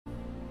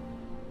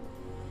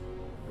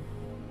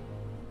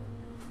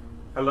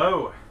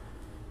Hello,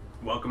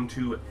 welcome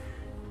to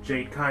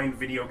Jade Kind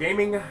Video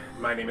Gaming.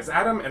 My name is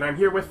Adam, and I'm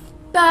here with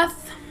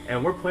Beth.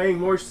 And we're playing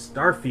more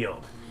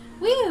Starfield.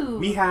 Woo!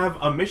 We have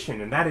a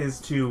mission, and that is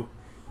to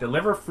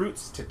deliver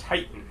fruits to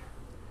Titan.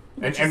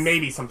 And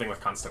maybe something with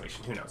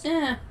Constellation, who knows?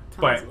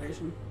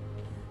 Constellation.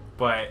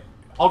 But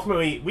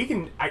ultimately, we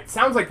can... It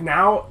sounds like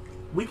now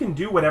we can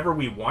do whatever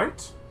we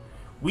want.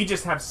 We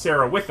just have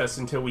Sarah with us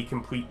until we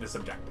complete this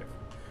objective.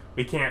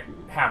 We can't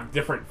have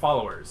different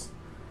followers.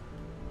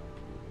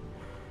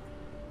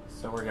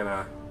 So we're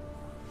gonna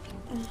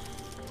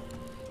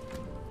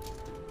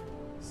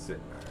sit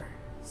in our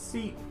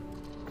seat.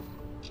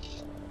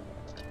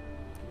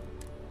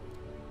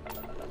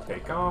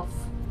 Take off.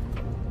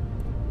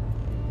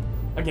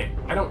 Again,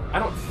 I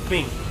don't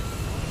think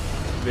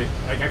that,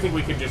 like, I think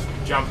we could just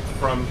jump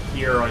from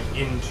here, like,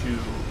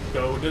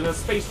 go to the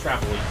space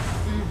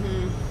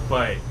trampoline.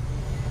 But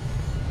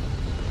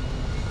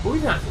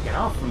we've not taken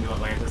off from New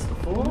Atlantis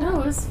before.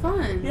 No, it was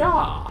fun.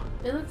 Yeah.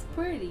 It looks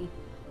pretty.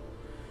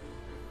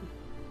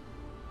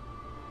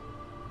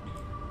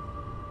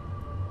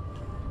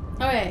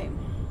 Okay.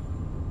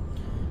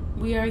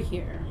 We are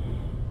here.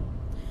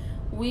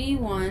 We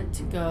want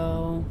to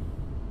go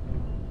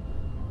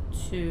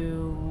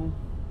to...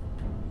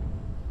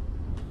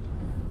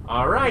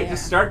 Alright,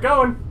 just start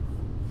going.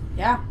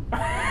 Yeah.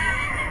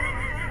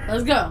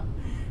 Let's go.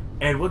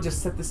 And we'll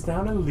just set this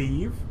down and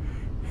leave.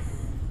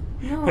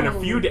 No. In a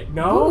few days.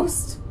 No?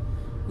 Boost.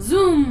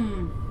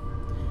 Zoom.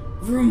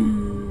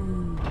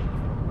 Vroom.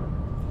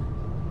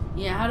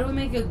 Yeah, how do we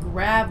make a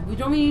grab? We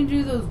don't need to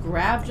do those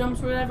grab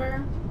jumps or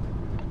whatever.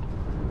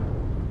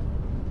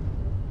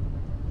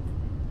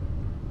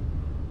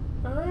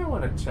 I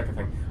want to check a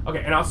thing.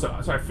 Okay, and also,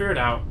 so I figured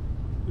out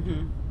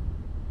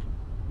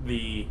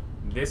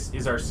this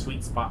is our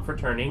sweet spot for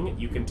turning.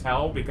 You can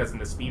tell because in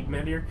the speed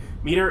meter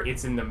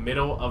it's in the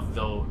middle of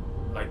the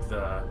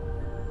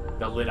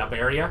lit up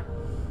area.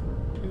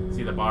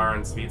 See the bar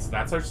and speed, so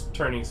that's our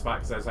turning spot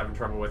because I was having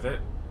trouble with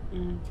it.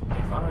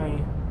 If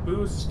I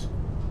boost,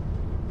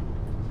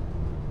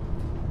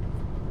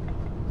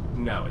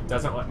 no, it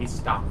doesn't let me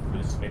stop the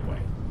boost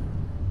midway.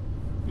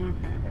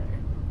 Okay.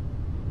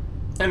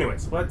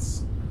 Anyways,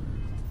 let's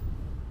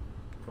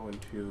go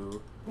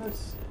into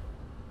this.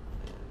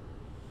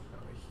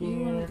 Over You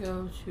here. want to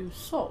go to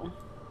Seoul.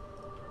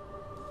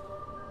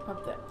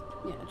 Up there.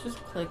 Yeah, just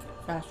click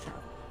fast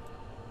travel.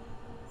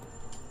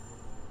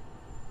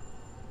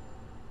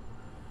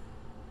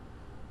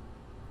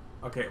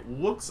 Okay,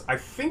 I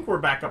think we're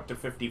back up to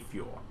 50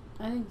 fuel.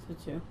 I think so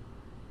too.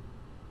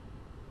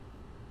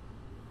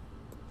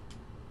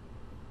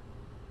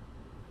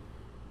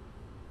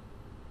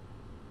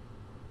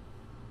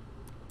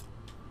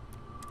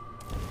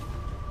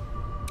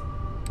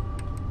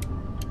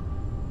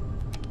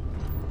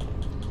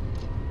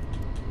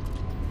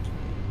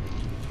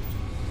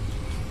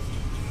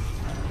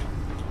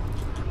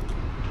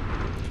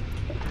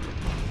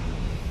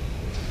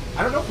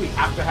 I don't know if we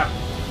have to have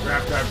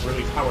grab drive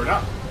really powered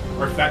up,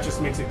 or if that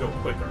just makes it go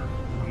quicker.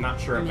 I'm not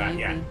sure of that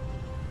yet.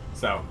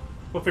 So,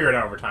 we'll figure it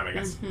out over time, I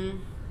guess.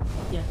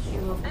 Yes,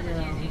 you will This figure is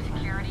it out. UC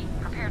Security.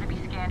 Prepare to be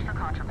scanned for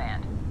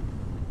contraband.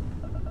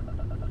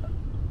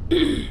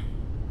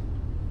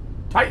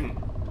 Titan!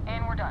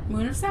 And we're done.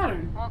 Moon of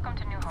Saturn. Welcome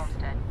to New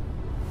Homestead.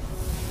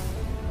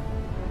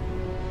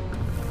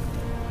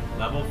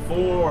 Level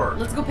 4!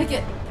 Let's go pick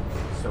it.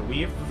 So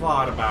we've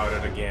thought about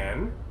it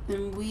again.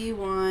 And we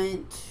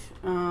want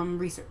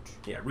research.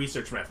 Yeah,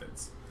 research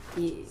methods.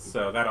 Yeah.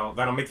 So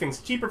that'll make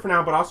things cheaper for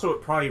now, but also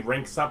it probably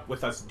ranks up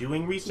with us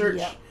doing research.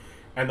 Yep.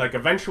 And like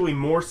eventually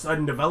more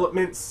sudden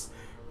developments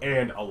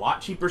and a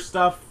lot cheaper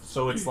stuff.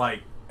 So it's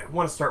like, I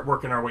want to start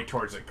working our way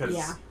towards it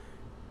because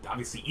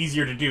obviously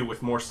easier to do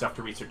with more stuff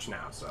to research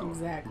now. So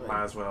Exactly.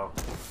 might as well.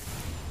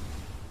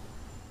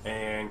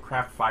 And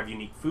craft 5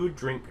 unique food,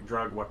 drink,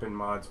 drug, weapon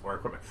mods, or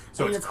equipment.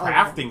 So And it's it's all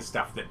crafting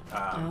stuff that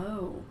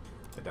Oh.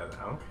 that does it.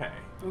 Okay.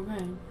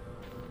 Okay.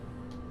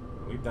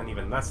 We've done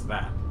even less of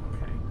that.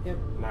 Okay. Yep.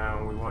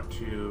 Now we want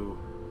to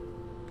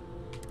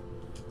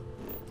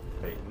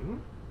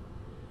Titan.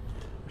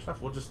 First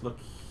off, we'll just look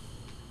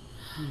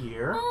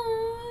here.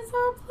 Oh,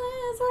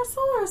 it's our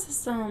solar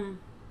system.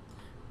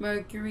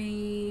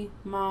 Mercury,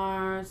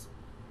 Mars,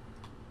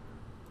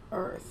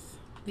 Earth,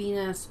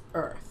 Venus,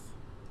 Earth.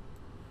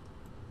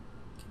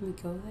 Can we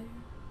go there?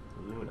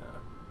 Luna.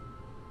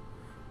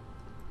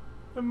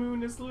 The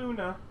moon is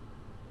Luna.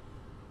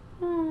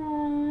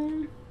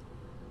 Hmm.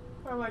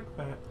 I like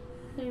that.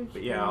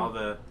 But yeah, all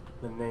the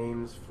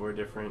names for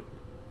different.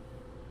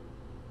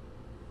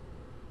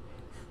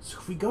 So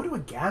if we go to a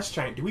gas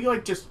giant, do we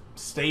like just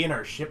stay in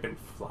our ship and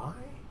fly?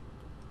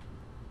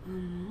 I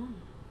don't know.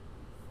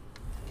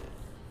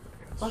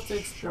 Let's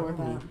explore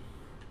that.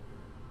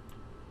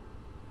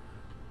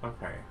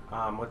 Okay.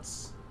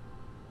 Let's.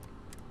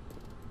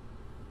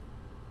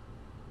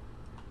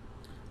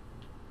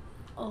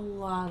 A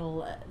lot of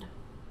lead.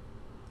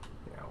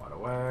 Yeah, a lot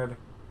of lead.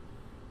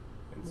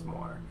 And some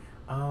more.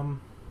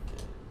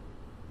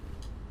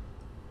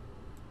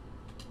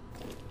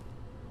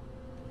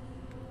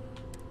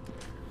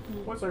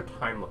 What's our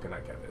time looking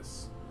like at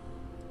this?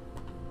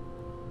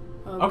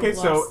 Oh, Okay, we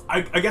so lost-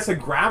 I guess a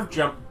grav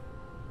jump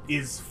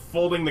is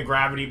folding the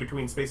gravity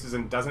between spaces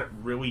and doesn't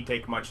really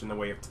take much in the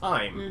way of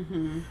time.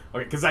 Mm-hmm.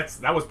 Okay, because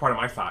that was part of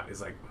my thought.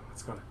 Is like,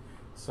 what's going on?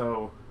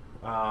 So,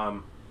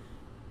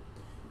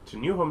 to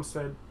New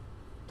Homestead,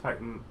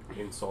 Titan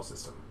in Sol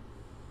System.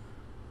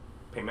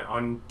 Payment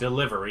on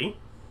delivery.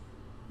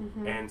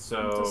 Mm-hmm. And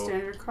so... It's a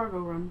standard cargo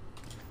run.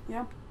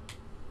 Yep.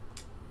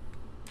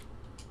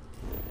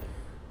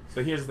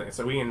 So here's the thing.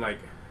 So we can, like,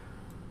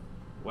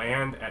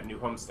 land at New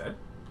Homestead.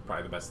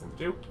 Probably the best thing to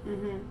do.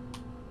 Mm-hmm.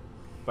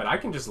 But I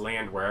can just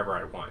land wherever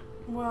I want.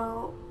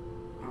 Well,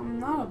 I'm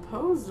not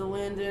opposed to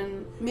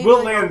landing. Maybe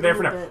We'll like land a there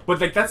for now. little bit.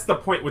 But, like, that's the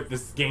point with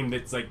this game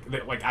that's, like,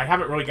 I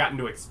haven't really gotten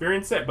to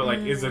experience it, but, like,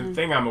 is a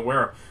thing I'm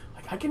aware of.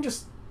 Like, I can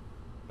just...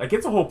 Like,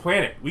 it's a whole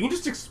planet. We can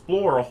just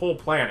explore a whole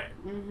planet.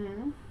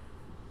 Mm-hmm.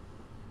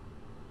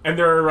 And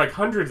there are, like,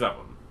 hundreds of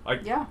them.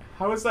 Like, Yeah.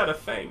 how is that a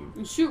thing?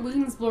 And shoot, we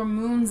can explore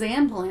moons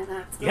and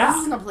planets. Yeah.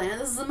 This isn't a planet,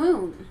 this is a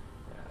moon.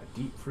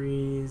 Deep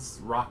freeze,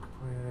 rock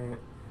planet,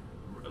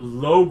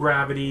 low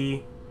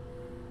gravity,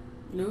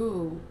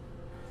 Ooh.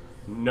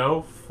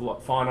 no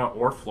fauna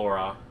or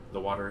flora.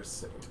 The water is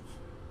safe.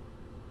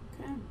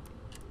 Okay.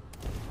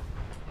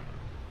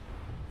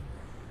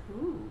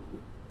 Ooh.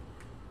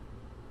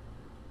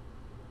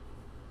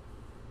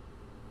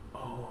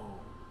 Oh.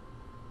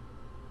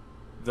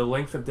 The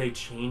length of day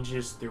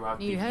changes throughout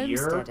New the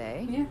year. homestead,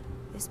 eh? Yeah.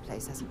 This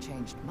place hasn't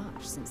changed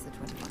much since the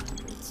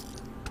 2100s.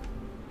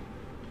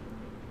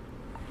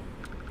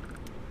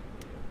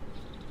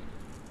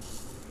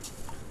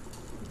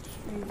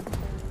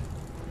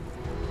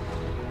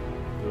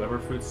 Deliver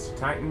fruits to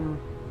Titan.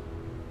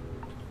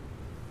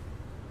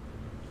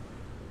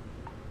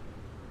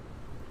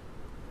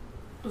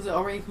 Was it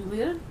already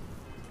completed?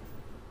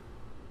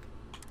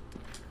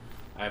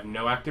 I have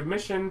no active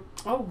mission.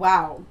 Oh,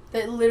 wow.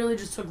 That literally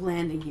just took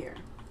landing here.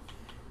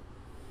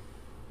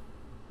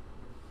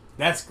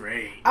 That's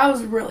great. I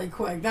was really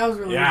quick. That was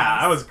really Yeah,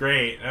 nice. that was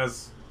great. That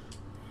was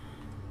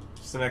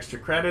some extra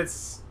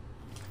credits.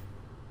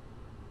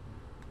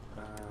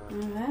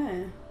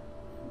 Okay.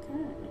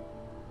 Okay.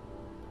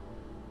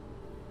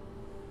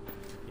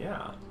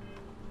 Yeah.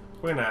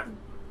 We're gonna...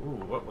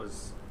 Ooh, what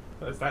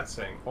is that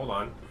saying? Hold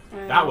on.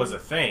 That was a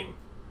thing.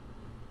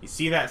 You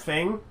see that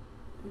thing?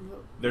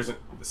 There's a...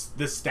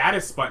 The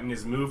status button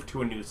is moved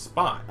to a new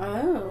spot.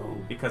 Oh.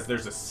 Because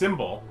there's a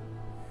symbol.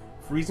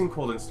 Freezing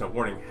cold and snow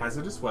warning.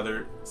 Hazardous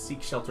weather.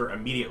 Seek shelter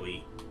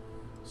immediately.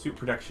 Suit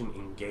protection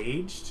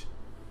engaged.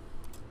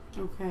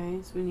 Okay,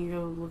 so we need to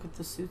go look at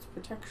the suit's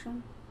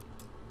protection.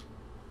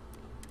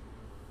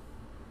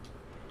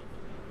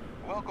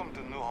 Welcome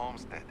to New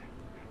Homestead.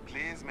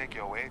 Please make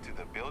your way to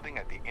the building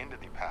at the end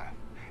of the path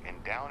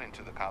and down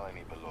into the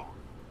colony below.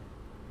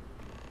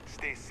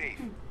 Stay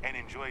safe and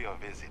enjoy your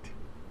visit.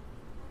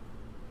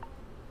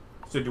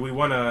 So do we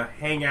want to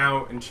hang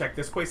out and check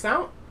this place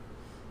out?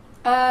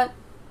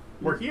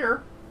 We're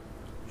here.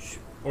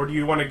 Or do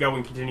you want to go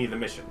and continue the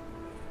mission?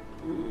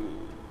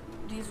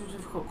 These are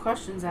difficult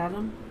questions,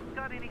 Adam.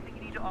 Got anything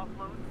you need to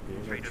offload?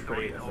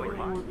 Trade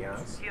authority,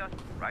 yes. Yeah,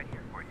 right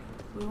here for you.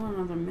 We want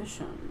another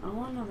mission. I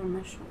want another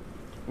mission.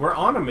 We're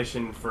on a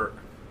mission for...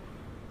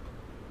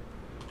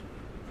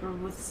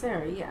 With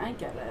Sarah. Yeah, I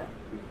get it.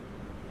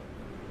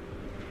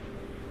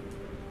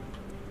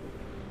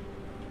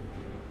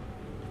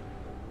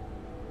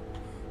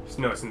 Just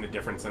noticing the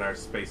difference in our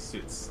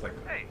spacesuits. Like,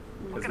 Hey,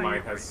 because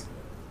mine has...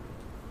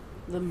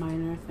 The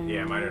minor thing.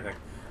 Yeah, minor thing.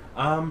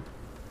 I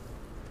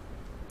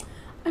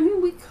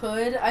mean, we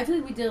could. I feel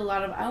like we did a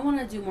lot of... I want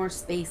to do more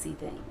spacey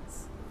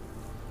things.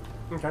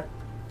 Okay.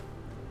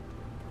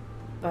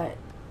 But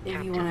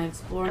if you want to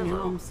explore New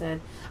Homestead,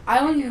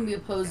 I wouldn't even be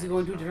opposed to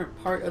going to a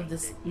different part of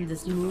this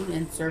moon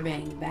and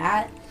surveying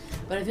that.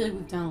 But I feel like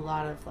we've done a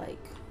lot of,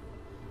 like,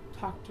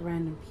 talk to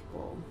random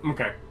people.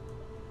 Okay.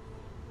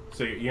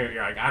 So you're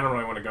like, I don't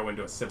really want to go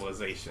into a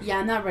civilization. Yeah,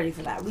 I'm not ready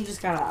for that. We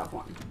just got out of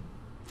one.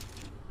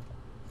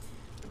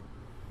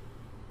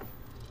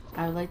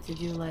 I would like to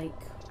do, like...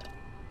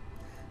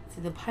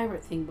 See, the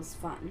pirate thing was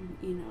fun,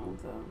 you know,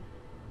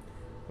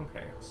 the...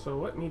 Okay, so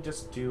let me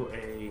just do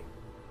a...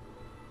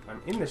 I'm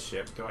in the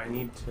ship. Do I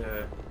need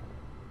to...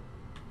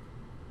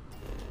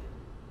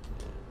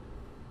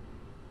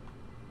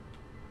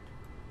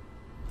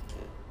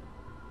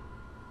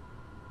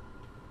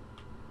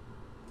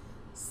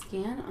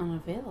 Scan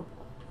unavailable.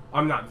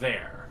 I'm not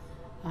there.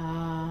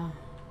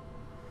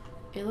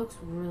 It looks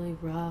really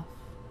rough.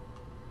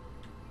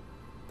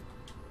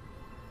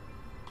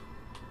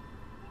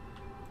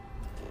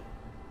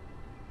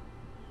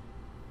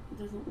 It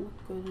doesn't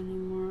look good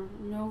anymore.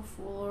 No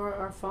flora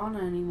or fauna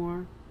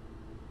anymore.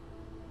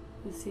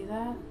 You see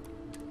that?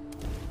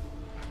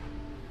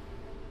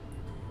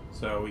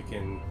 So we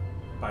can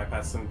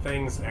bypass some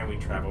things and we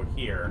travel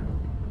here.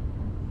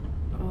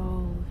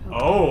 Oh.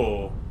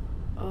 Oh!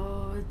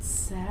 Oh, it's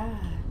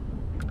sad.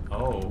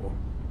 Oh.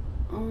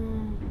 Oh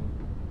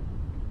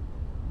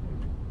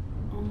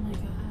my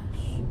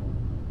gosh.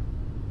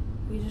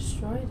 We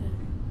destroyed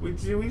it.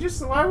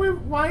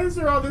 Why is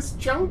there all this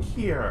junk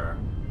here?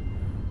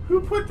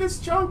 Who put this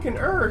junk in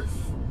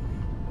Earth?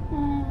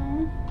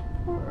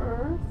 Poor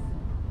Earth.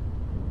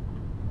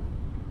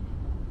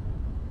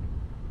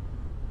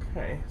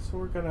 Okay, so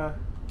we're gonna...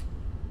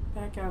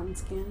 Back out and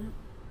scan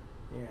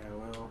it. Yeah,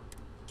 well...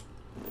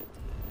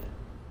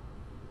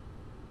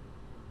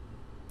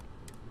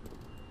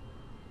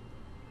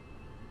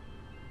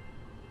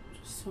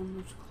 Just so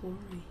much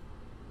glory.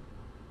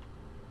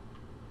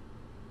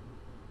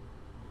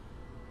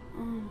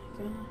 Oh my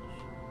gosh.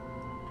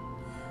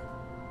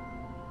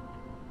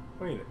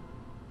 Wait.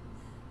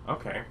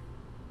 Okay.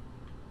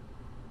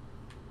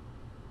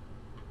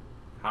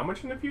 How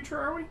much in the future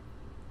are we?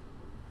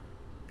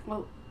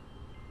 Well,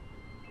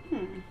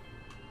 I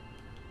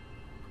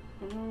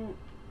don't...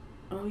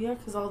 Oh yeah,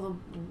 because all the...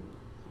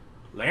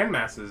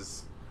 Landmass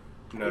is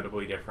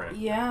notably different.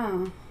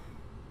 Yeah.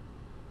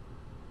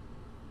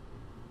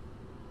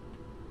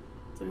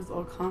 It's like it's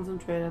all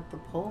concentrated at the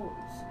poles.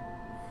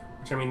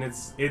 Which, I mean,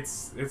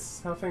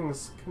 it's how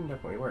things can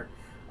definitely work.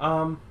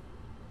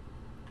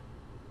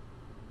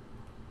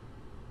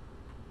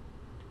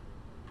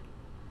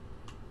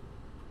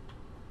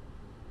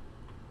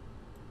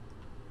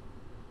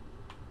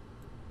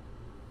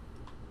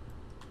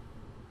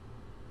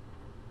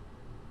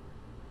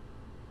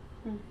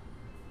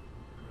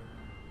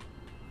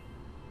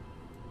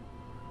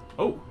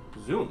 Oh,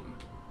 zoom.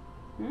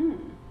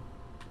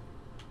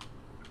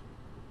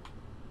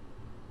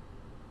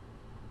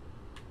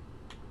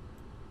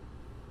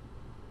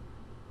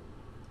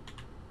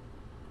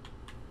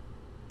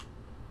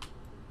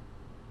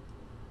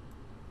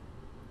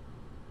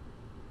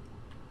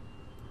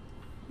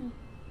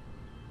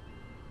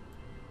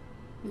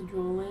 Did you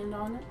all land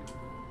on it?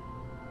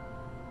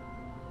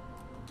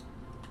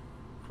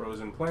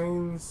 Frozen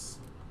plains.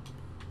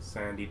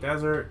 Sandy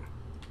desert.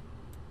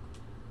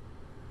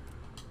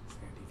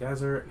 Sandy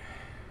desert.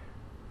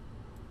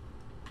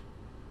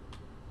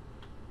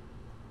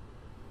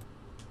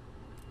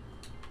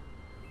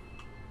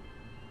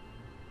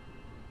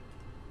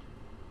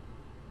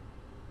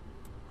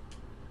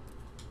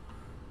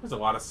 There's a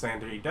lot of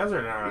sandy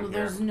desert around Well, here.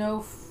 there's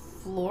no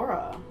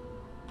flora.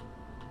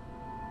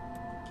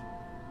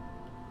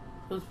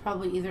 So it's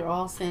probably either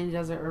all sandy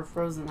desert or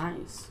frozen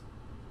ice.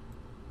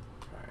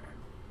 Okay.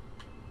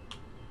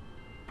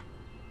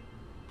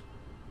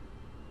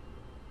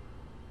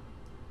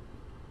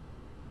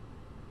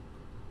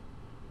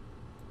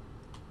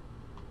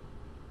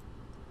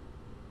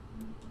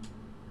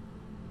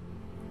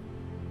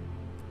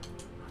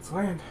 Let's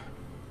land.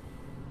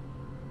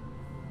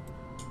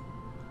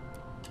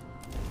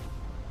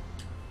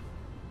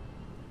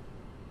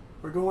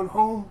 We're going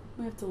home.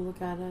 We have to look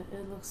at it.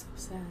 It looks so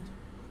sad.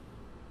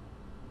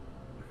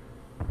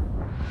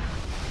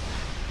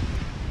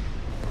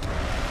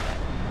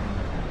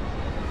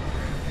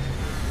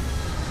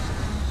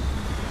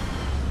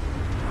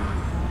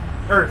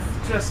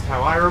 Earth, just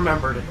how I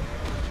remembered it.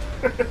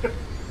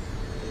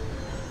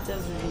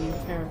 Desert being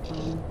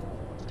terrifying.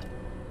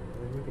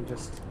 Maybe we can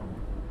just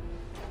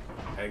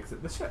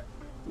exit the ship.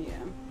 Yeah.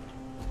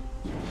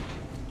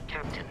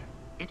 Captain,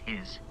 it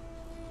is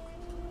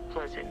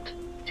pleasant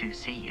to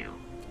see you.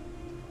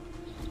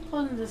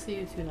 Pleasant to see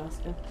you too,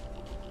 Duska.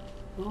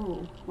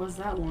 Ooh, what's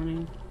that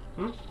warning?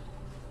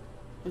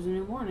 There's a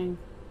new warning.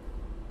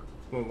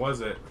 What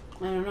was it?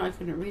 I don't know, I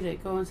couldn't read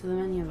it. Go into the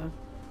menu though.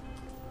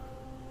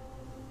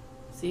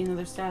 See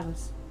another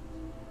status.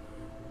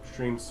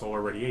 Extreme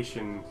solar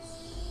radiation,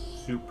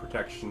 suit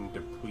protection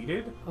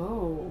depleted.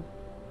 Oh.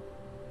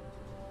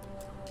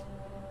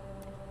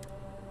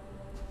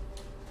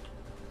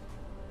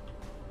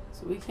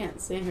 So we can't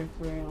stay here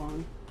for very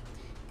long.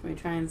 Can we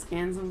try and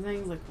scan some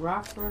things, like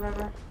rocks or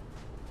whatever?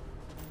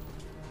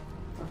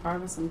 Or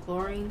harvest some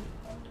chlorine?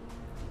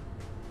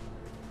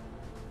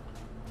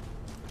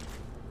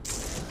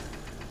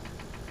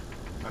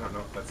 I don't know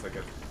if that's like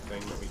a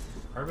thing that we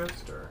can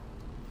harvest or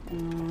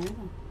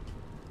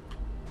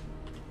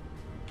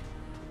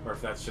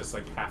if that's just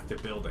like have to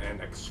build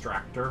an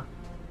extractor.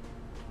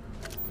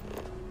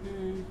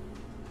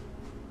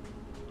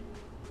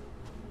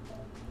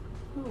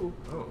 Ooh.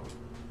 Oh.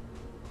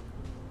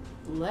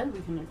 Lead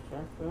we can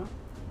extract though.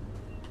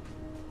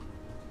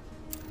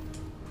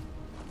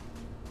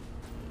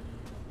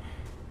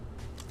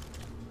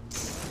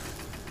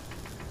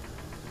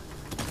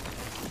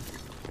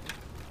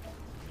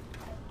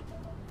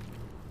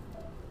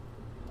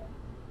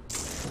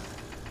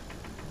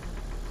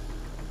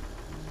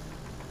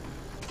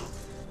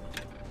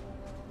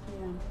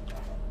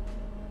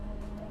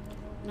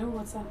 No,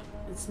 what's that?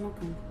 It's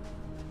smoking.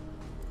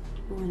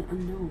 Ooh, an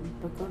unknown,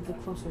 but go to the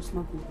closer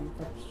smoking thing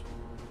first.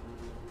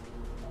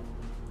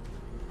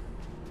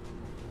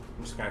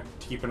 I'm just gonna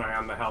keep an eye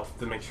on the health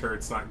to make sure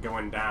it's not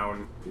going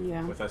down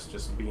Yeah. with us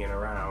just being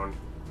around.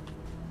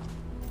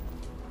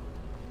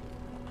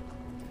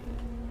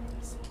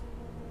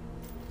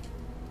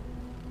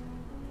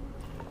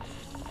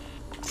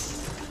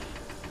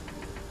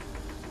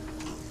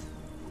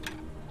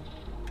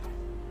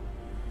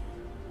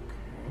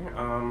 Okay,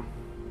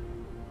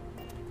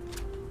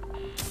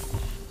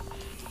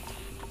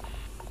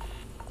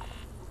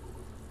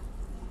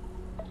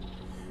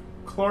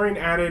 chlorine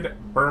added,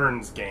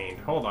 burns gained.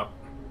 Hold up.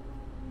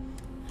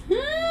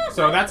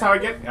 So that's how I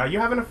get... you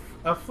have an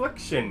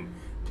affliction.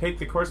 Take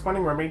the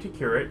corresponding remedy to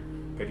cure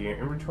it. Go to your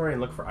inventory and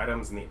look for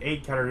items in the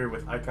aid category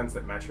with icons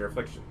that match your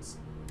afflictions.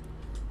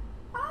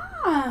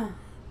 Ah.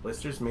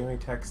 Blisters melee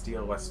attacks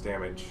deal less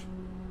damage.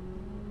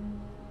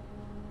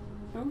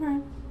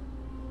 Okay.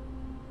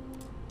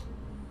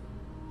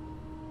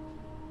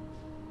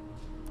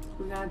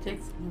 We gotta take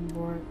something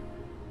for it.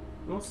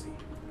 We'll see.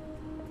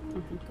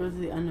 Okay, go to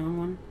the unknown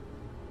one.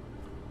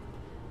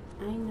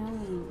 I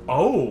know.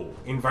 Oh!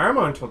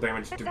 Environmental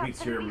damage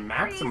depletes your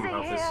maximum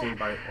health as seen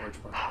by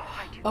orange bar.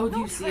 Oh, do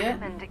you see it?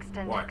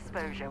 What?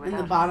 In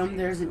the bottom,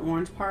 there's an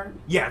orange part.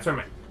 Yeah, that's what I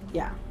meant.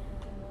 Yeah.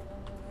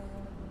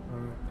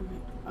 Okay.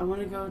 I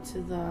want to go to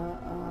the.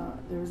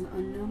 There was an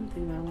unknown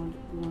thing that we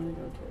want to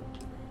go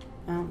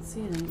to. I don't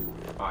see it anymore.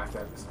 Oh, I have to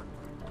have this one.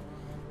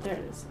 There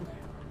it is. Okay.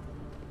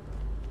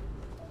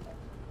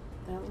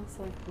 That looks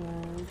like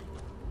red.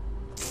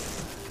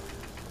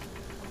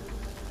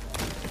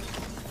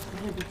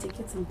 Yeah, we did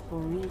get some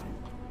chlorine.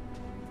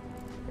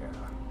 Yeah.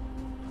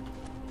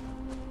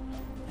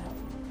 That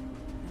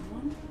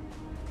one?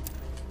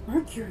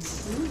 Mercury.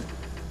 Ooh.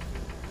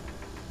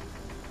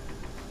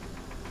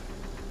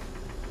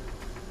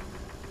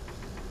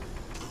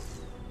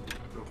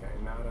 Okay,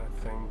 not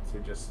a thing to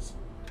just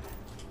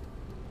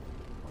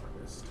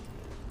harvest.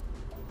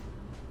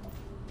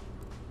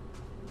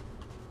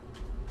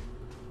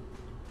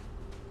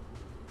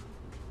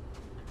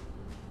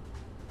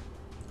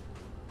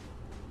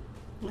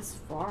 It's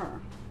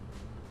far.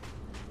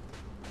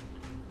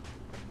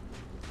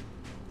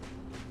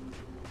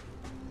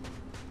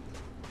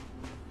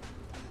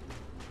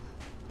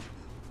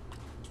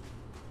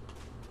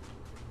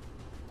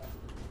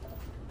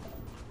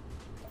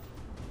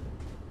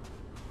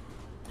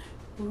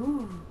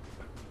 Ooh.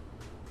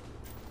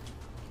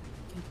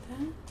 Get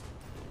that?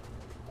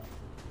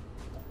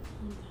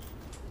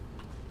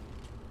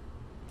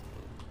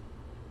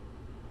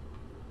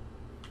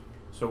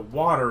 So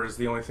water is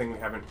the only thing we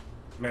haven't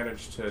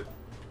managed to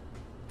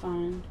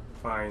Fine.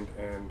 find,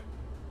 and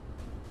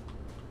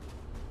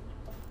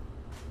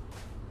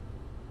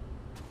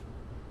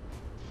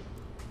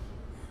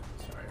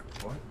sorry,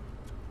 what?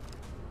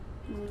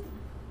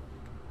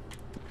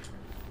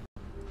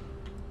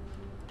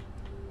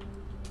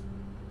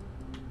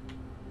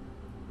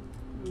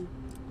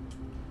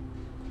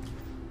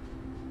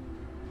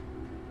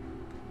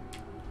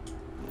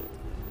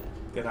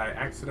 Did I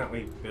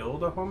accidentally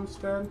build a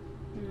homestead?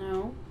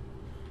 No.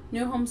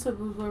 New Homestead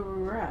was where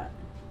we were at.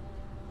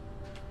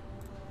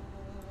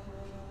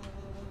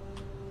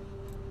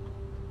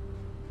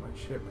 My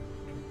ship.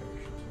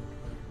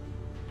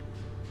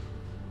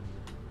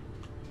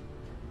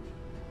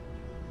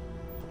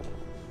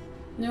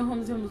 New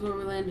Homestead was where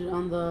we landed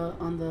on the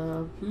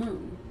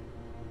moon.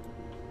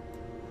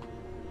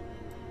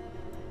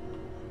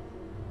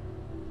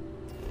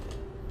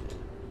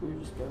 Can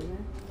we just go there?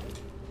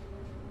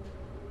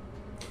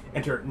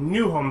 Enter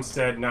new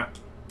homestead, not...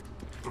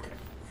 Okay.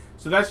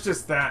 So that's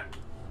just that.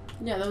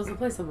 Yeah, that was the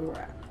place that we were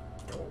at.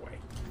 Go away.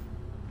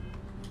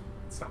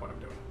 That's not what I'm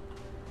doing.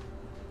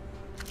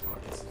 Oh, I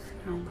guess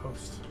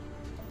outpost.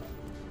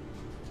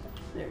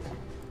 There we go.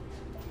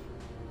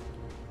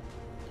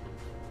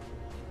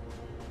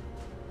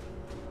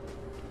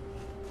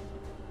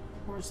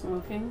 We're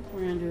smoking.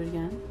 We're gonna do it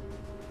again.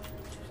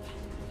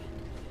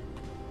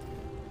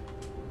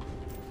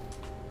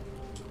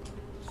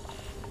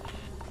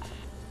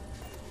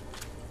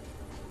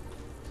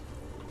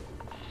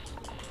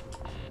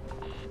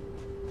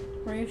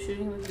 Were you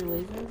shooting with your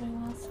laser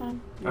thing last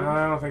time? No?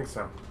 I don't think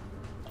so.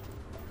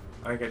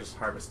 I think I just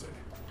harvested.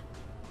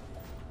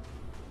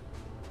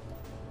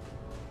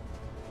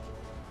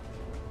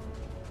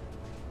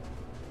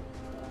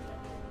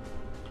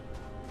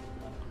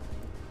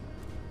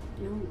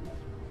 No.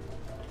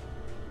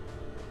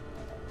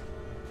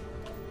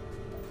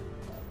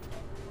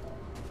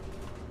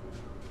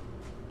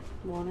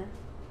 Water.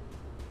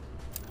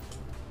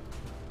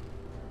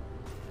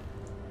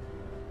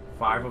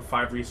 5 of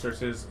 5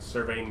 resources,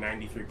 survey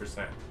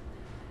 93%.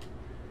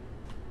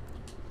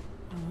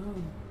 Oh.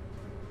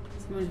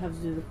 Somebody have to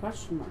do the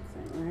question mark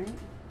thing, right?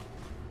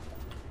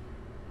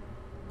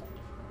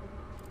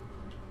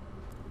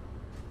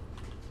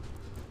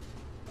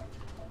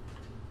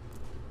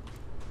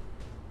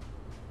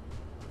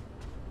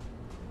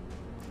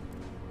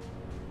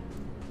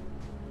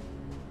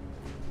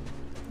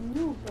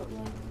 No, but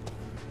like,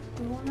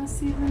 we want to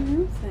see the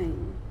new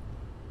thing.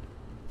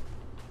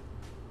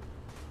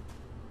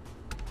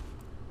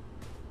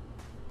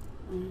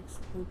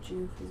 Unexplode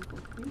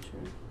geophysical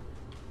creature.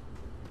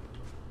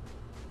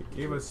 It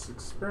gave us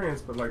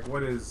experience, but like,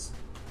 what is...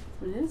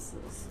 What is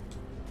this?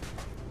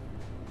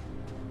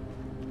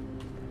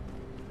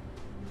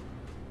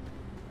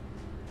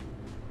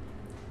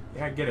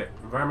 Yeah, I get it.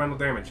 Environmental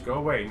damage. Go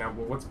away. Now,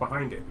 what's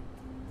behind it?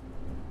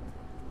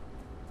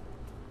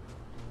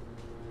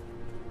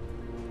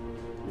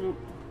 Nope.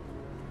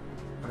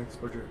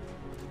 Unexplode.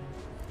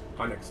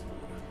 Unexplode.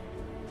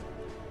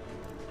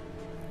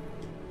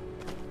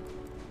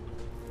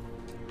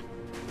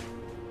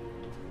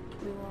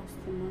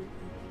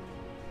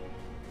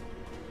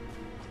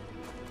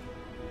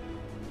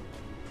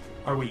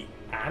 Are we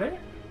at it?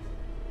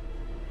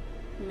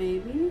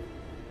 Maybe.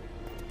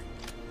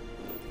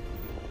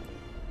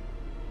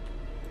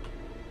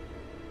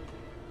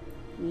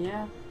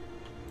 Yeah.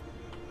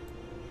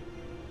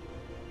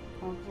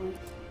 Probably.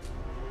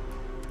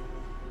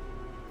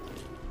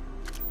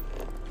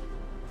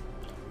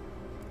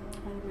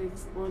 How do we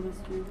explore this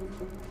music?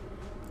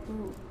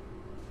 Ooh.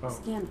 Oh.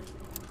 Scan it.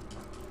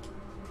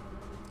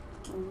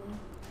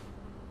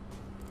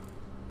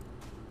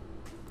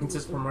 It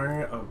says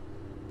primary of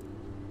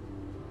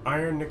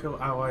iron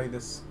nickel alloy.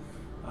 This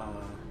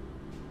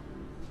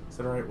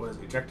Siderite was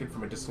ejected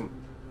from a distant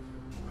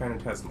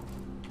planetesimal.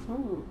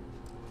 Oh.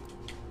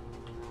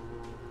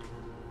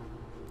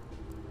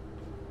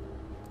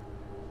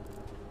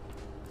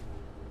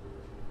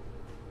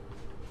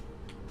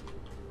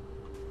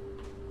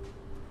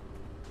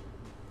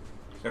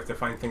 So you have to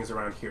find things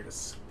around here to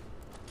scan.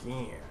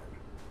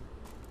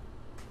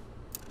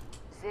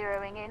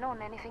 Zeroing in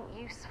on anything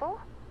useful?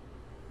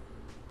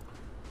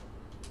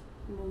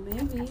 Well,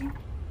 maybe.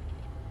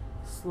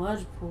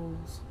 Sludge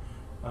pools.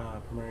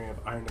 Primary of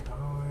iron nickel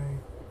alloy.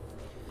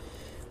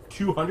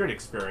 200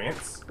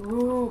 experience.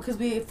 Ooh, because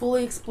we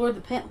fully explored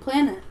the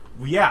planet.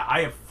 Well, yeah,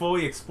 I have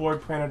fully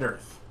explored planet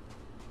Earth.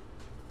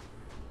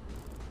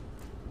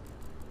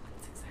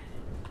 That's exciting.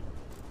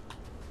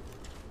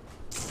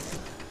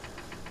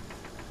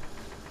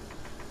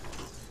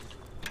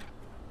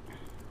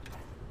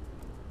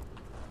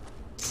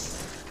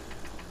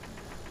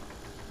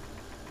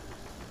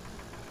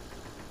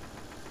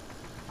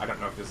 I don't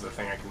know if this is a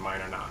thing I can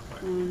mine or not, but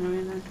I don't know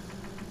either.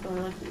 But I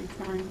like that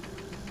you're trying.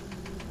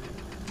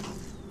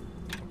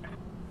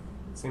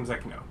 seems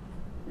like no.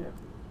 Yep.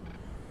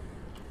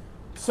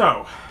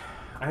 So,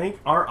 I think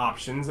our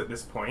options at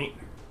this point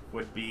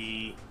would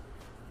be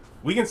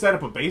we can set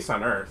up a base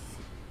on Earth.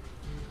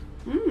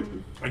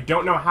 I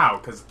don't know how,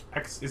 because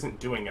X isn't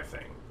doing a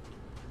thing.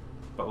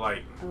 But,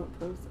 like,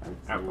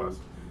 outpost.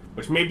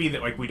 Which may be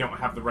that, like, we don't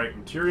have the right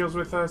materials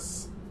with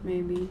us.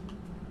 Maybe.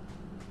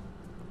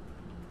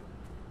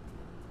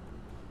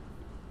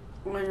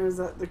 What I know is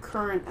that the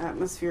current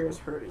atmosphere is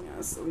hurting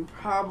us, so we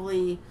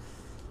probably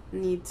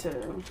need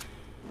to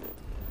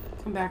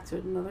come back to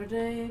it another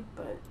day,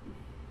 but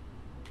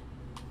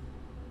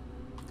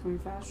can we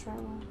fast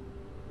travel?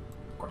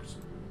 Of course.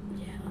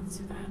 Yeah, let's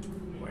do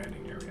that.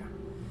 Landing area.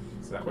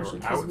 So that way Especially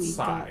we're 'cause we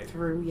outside. got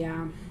through,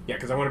 yeah. Yeah,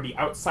 because I want to be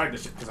outside the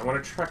ship, because I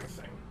want to track a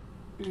thing.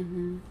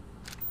 Mm-hmm.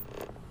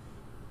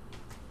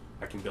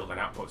 I can build an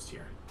outpost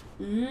here.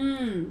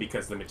 Mm.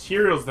 Because the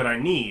materials that I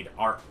need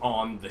are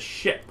on the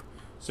ship.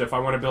 So if I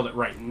want to build it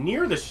right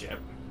near the ship...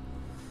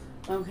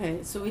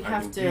 Okay, so we I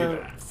have can do to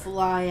that.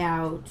 fly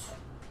out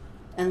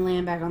and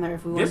land back on there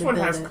if we want This to one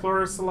build has it.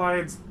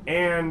 chloroslides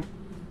and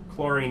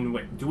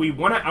chlorine. Do we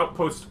want to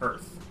outpost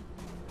Earth?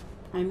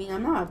 I mean,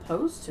 I'm not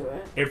opposed to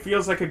it. It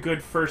feels like a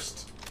good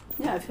first...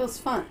 Yeah, it feels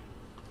fun.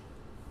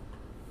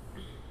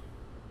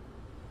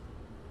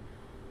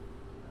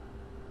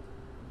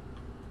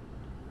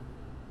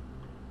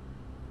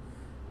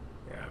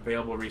 Yeah,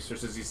 available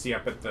resources you see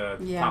up at the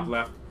Yeah. top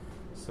left.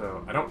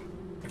 So I don't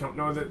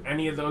know that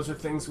any of those are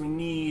things we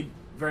need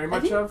very I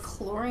much think of.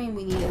 chlorine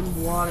we need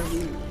and water we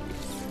need.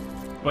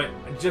 But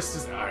just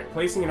as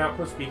placing an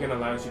outpost beacon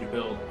allows you to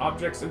build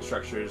objects and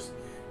structures,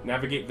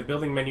 navigate the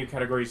building menu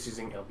categories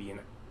using LB and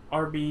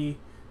RB,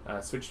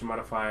 switch to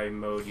modify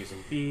mode using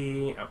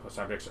B. Outpost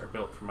objects are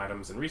built from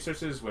items and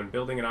resources. When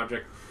building an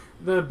object,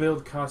 the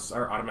build costs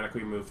are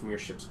automatically removed from your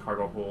ship's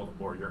cargo hold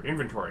or your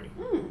inventory.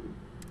 Water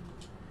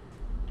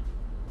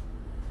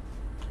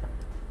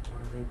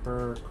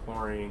vapor,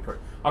 chlorine.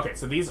 Okay,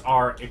 so these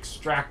are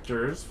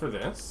extractors for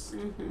this.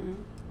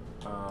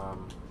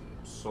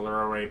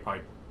 Solar array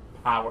pipe.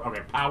 Power.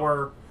 Okay,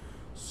 power,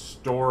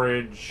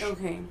 storage,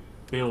 Okay.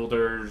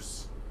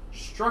 builders,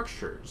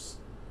 structures.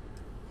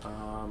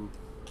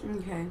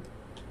 Okay.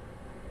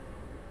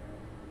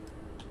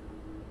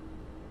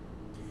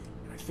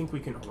 I think we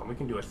can. Hold on. We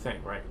can do a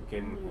thing, right? We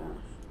can.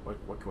 Yeah.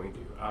 What can we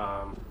do?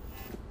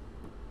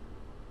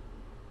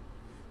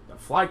 The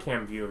fly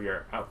cam view of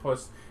your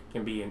outpost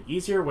can be an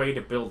easier way to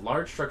build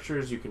large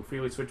structures. You can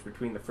freely switch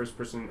between the first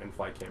person and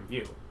fly cam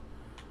view.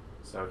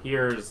 So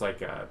here's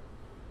like a.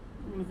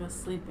 Like a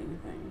sleeping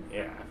thing.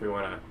 Yeah, if we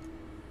want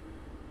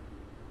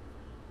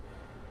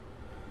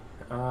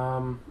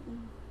to.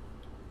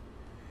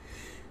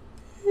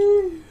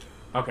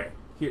 Okay,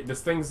 here the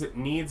things it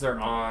needs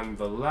are on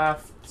the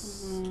left.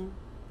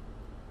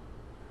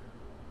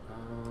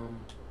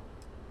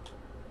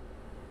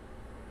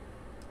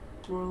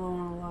 We're low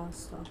on a lot of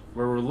stuff.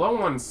 We're low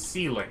on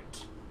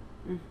sealant.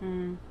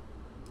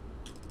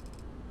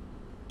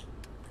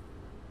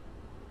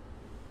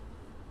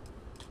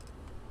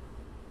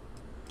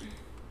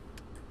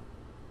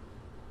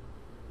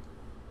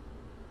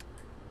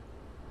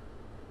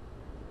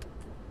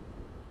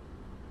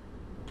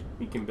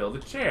 We can build a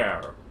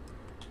chair.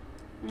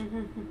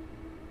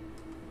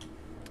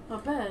 A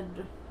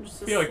bed.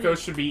 Just I feel like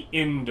those should be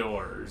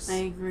indoors. I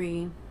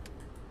agree.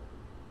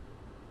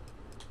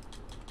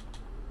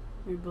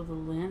 Rebuild a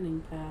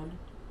landing pad.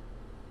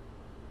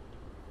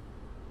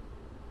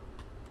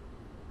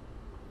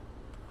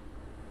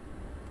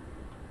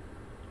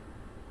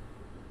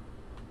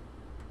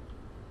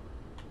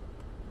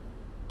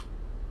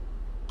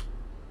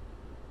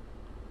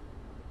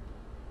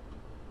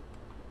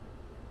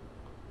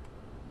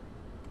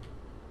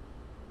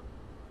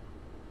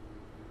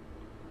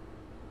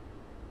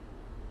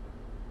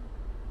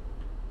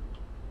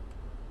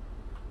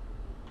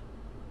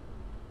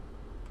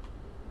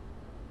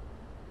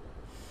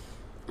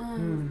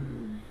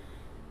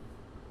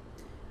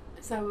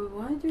 Is that what we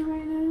want to do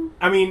right now?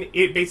 I mean,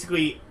 it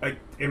basically, like,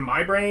 in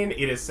my brain,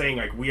 it is saying,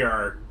 like, we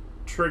are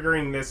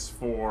triggering this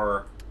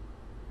for,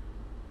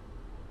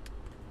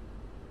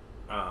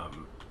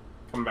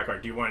 coming back,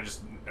 like, do you want to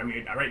just, I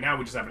mean, right now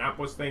we just have an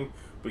outpost thing.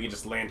 We can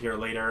just land here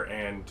later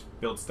and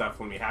build stuff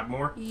when we have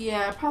more.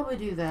 Yeah, I'd probably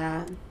do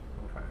that.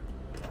 Okay.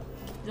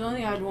 The only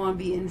thing I'd want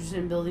to be interested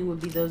in building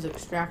would be those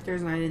extractors,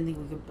 and I didn't think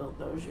we could build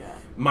those yet.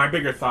 My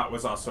bigger thought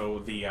was also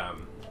the,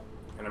 and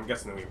I'm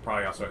guessing that we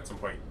probably also at some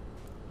point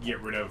get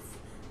rid of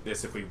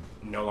this if we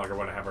no longer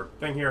want to have our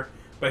thing here.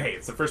 But hey,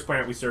 it's the first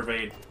planet we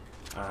surveyed.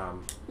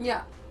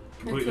 Yeah.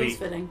 Completely. It feels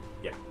fitting.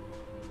 Yeah.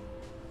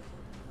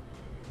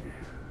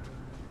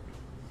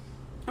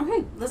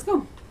 Okay, let's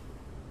go.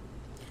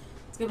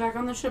 Let's get back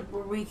on the ship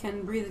where we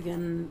can breathe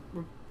again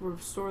and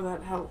restore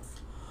that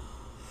health.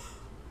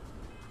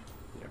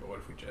 Yeah, but what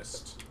if we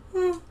just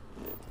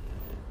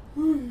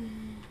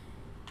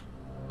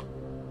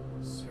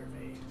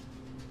survey?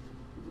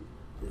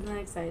 Isn't that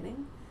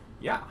exciting?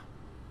 Yeah.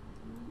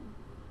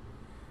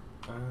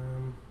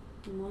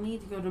 We'll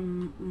need to go to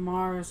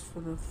Mars for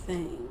the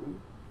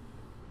thing.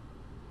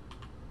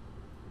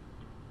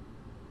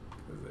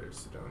 Because there's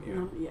Sidonia.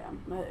 No, yeah,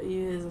 it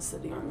is a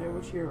city on there,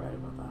 which you're right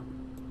about that.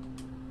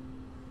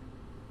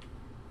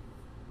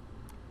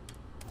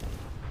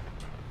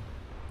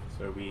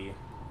 So we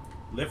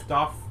lift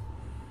off.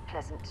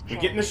 Pleasant We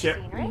get in the change ship.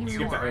 of scenery. Skip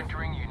You that are way.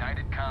 entering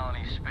United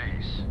Colony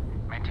space.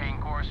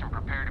 Maintain course and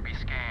prepare to be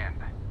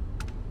scanned.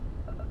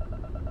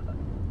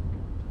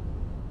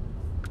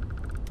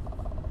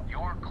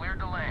 You're cleared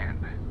to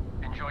land.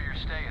 Enjoy your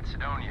stay at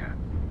Sidonia.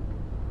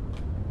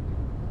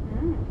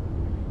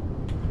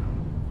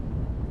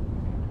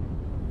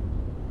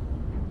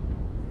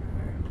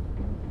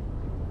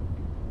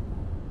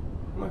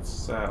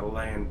 Let's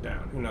land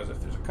down. Who knows if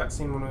there's a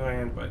cutscene when we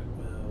land, but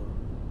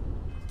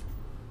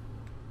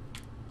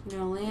You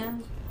gonna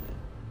land?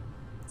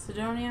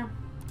 Sidonia?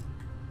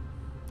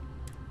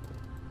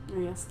 Oh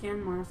yeah,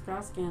 scan Mars.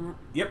 Gotta scan it.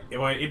 yep.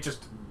 It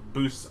just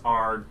boosts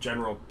our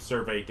general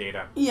survey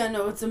data. Yeah,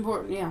 no, it's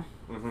important, yeah.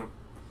 Mm-hmm.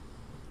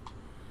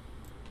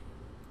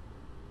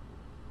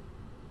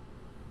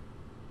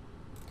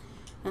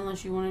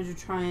 Unless you wanted to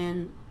try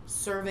and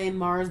survey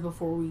Mars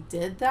before we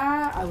did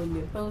that, I wouldn't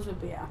be opposed to it,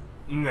 but yeah.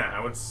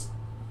 No,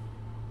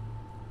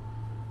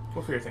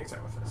 we'll figure things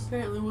out with this.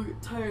 Apparently we'll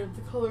get tired of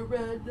the color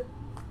red.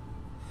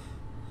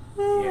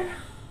 Yeah.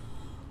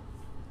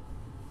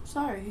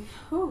 Sorry.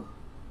 Whew.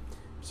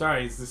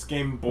 Sorry, is this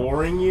game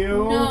boring you?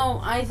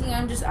 No, I think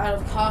I'm just out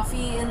of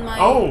coffee in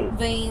my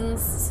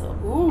veins. So,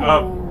 ooh.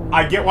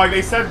 I get why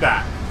they said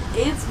that.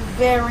 It's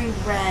very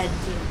red.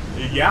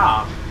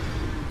 Yeah.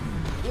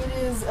 It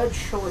is a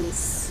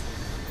choice.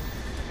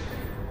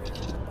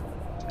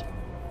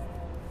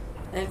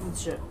 Exit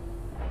ship.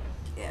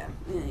 Yeah,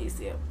 you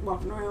see it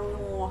walking around.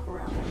 We'll walk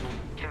around.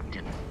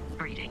 Captain,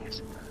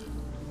 greetings.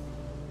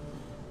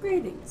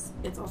 Greetings.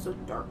 It's also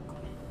dark.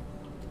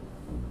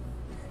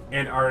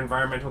 And our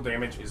environmental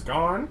damage is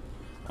gone.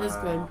 That's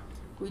good.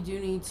 We do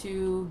need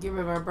to get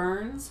rid of our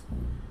burns.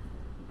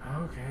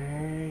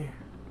 Okay.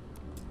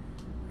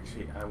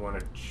 Actually, I want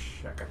to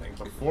check, I think,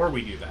 before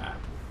we do that.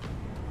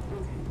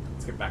 Okay.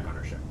 Let's get back on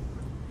our ship.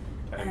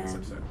 To end this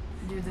episode.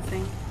 Do the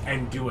thing.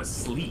 And do a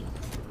sleep.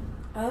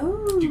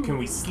 Oh. Can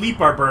we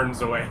sleep our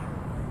burns away?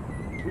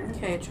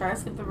 Okay, try to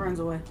sleep the burns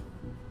away.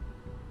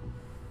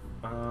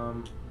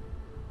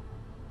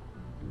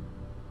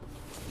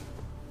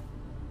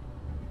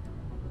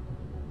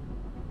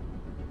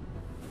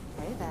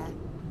 Hey there.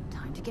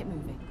 Time to get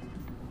moving.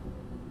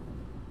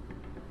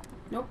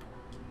 Nope.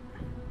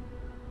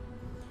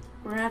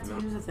 We're gonna have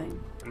to use a thing.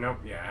 Nope,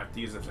 yeah, I have to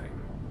use a thing.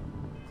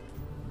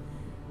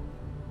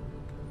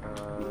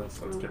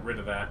 So let's get rid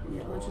of that.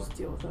 Yeah, let's just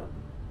deal with that.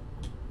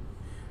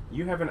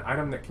 You have an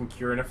item that can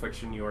cure an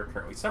affliction you are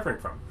currently suffering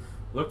from.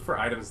 Look for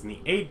items in the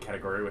aid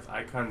category with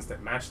icons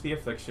that match the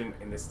affliction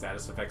in the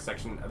status effects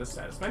section of the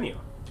status menu.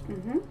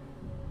 Mm-hmm.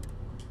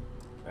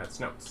 That's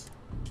notes.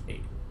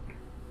 Aid.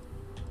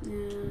 Go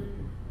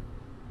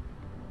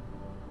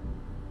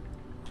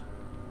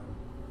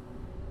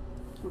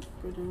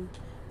down.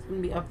 It's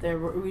gonna be up there.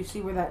 We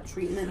see where that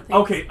treatment thing.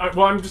 Okay,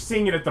 well, I'm just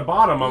seeing it at the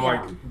bottom. I'm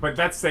Yeah. like, but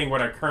that's saying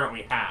what I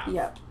currently have.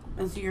 Yep.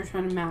 And so you're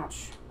trying to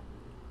match.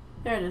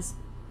 There it is.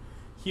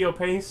 Heal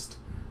paste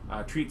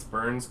treats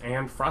burns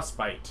and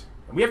frostbite.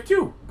 And we have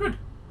 2. Good.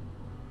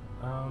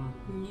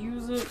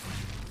 Use it.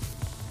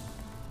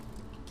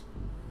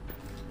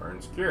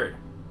 Burns cured.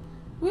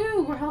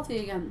 Woo! We're healthy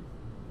again.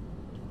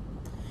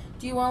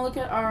 Do you want to look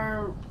at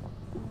our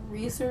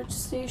research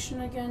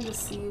station again to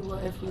see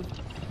what if we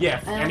Yeah,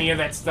 if any of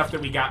that stuff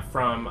that we got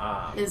from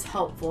is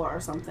helpful or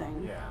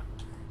something? Yeah,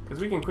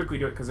 because we can quickly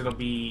do it because it'll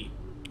be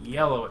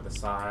yellow at the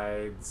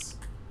sides.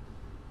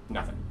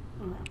 Nothing.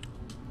 Okay.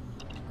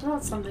 I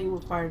thought something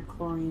required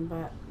chlorine,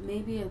 but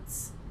maybe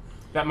it's...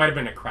 That might have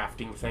been a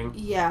crafting thing.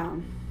 Yeah.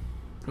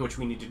 Which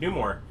we need to do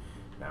more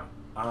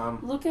now.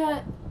 Look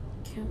at...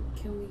 Can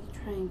we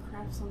try and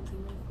craft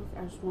something real quick?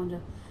 I just wanted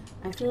to...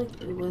 I feel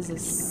like it was a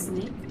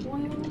snake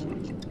oil?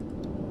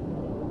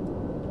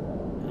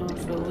 Oh,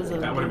 so it was a...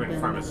 That would have been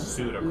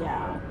pharmaceutical.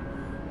 Yeah.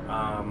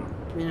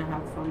 We don't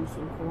have a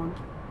pharmaceutical one.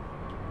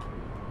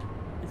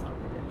 I thought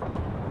we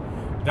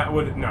did. That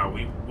would... No,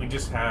 we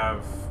just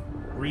have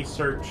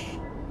research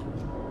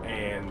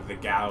and the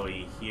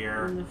galley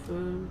here. And the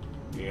food.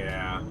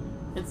 Yeah.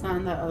 It's not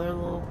in that other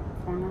little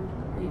corner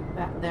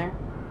back there?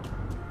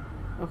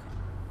 Okay.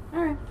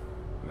 Alright.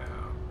 No.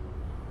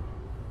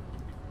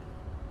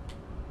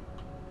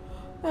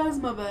 That was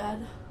my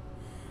bad.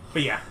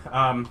 But yeah,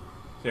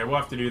 yeah, we'll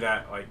have to do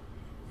that, like,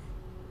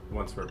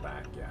 once we're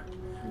back, yeah.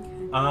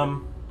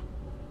 Okay.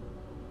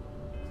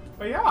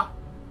 But yeah.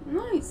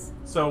 Nice.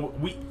 So,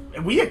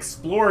 we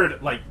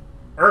explored, like,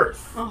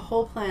 Earth. A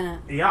whole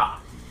planet. Yeah.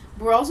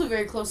 We're also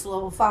very close to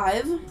level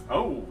 5.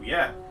 Oh,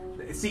 yeah.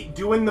 See,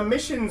 doing the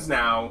missions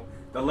now,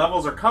 the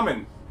levels are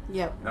coming.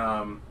 Yep.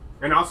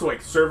 And also,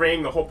 like,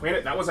 surveying the whole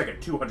planet, that was like a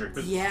 200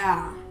 boost.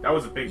 Yeah. That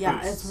was a big boost.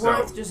 Yeah, it's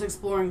worth just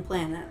exploring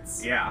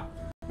planets. Yeah.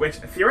 Which,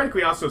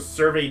 theoretically, also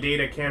survey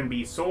data can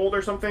be sold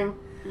or something.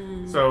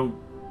 So,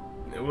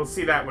 we'll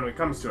see that when it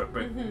comes to it,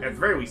 but at the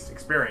very least,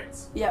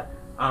 experience. Yep.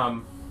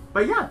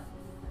 But yeah,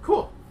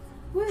 cool.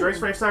 Woo. Join us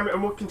for next time,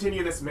 and we'll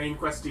continue this main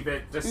questy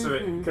bit, just so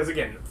that, because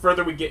again,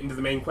 further we get into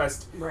the main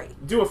quest, Right.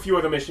 do a few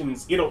of the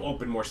missions, it'll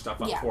open more stuff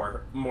up Yeah.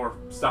 more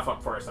stuff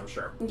up for us, I'm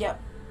sure.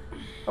 Yep.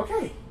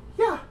 Okay,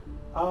 yeah.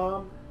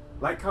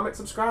 Like, comment,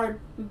 subscribe.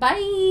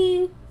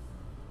 Bye.